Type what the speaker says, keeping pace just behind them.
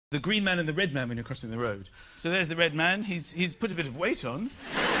the green man and the red man when you're crossing the road. So there's the red man. He's put a bit of weight on.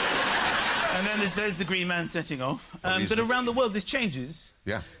 And then there's the green man setting off. But around the world, this changes.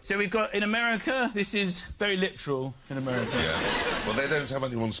 Yeah. So we've got, in America, this is very literal in America. Yeah. Well, they don't have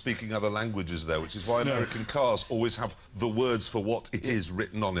anyone speaking other languages, though, which is why American cars always have the words for what it is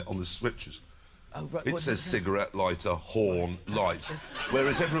written on it, on the switches. Oh, right, it says cigarette, lighter, horn, light.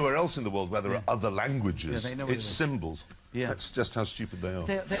 Whereas everywhere else in the world where there are other languages, it's symbols. Yeah. That's just how stupid they are.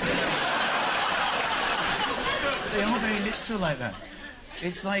 They are very literal like that.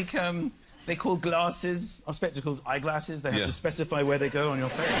 It's like, they call glasses, or spectacles, eyeglasses. They have to specify where they go on your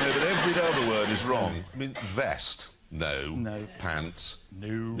face. No, but every other word is wrong. I mean, vest. No. No. Pants. No.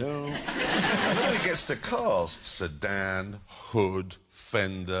 No. And then it gets to cars. Sedan, hood,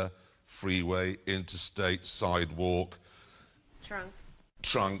 fender, freeway, interstate, sidewalk. Trunk.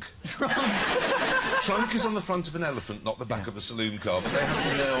 Trunk. Trunk. Trunk is on the front of an elephant, not the back of a saloon car, but they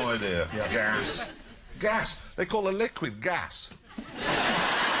have no idea. Yeah. Gas. Gas. They call a liquid gas.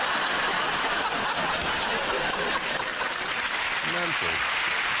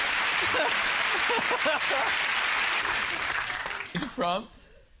 In France,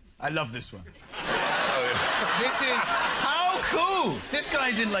 I love this one. Oh, yeah. This is how cool! This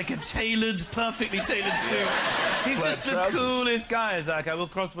guy's in like a tailored, perfectly tailored suit. He's just the coolest guy. He's like, I will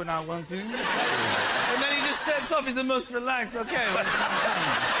cross when I want to. And then he just sets off. He's the most relaxed. Okay.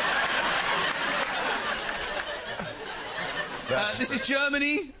 This is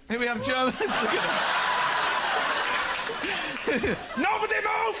Germany. Here we have Germany. Look at that. Nobody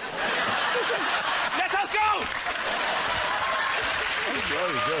move! Let us go!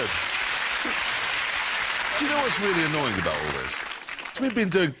 Very good. Do you know what's really annoying about all this? We've been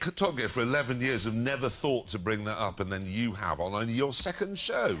doing Top Gear for 11 years and never thought to bring that up, and then you have on only your second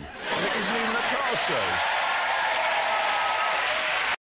show. And it isn't even a car show.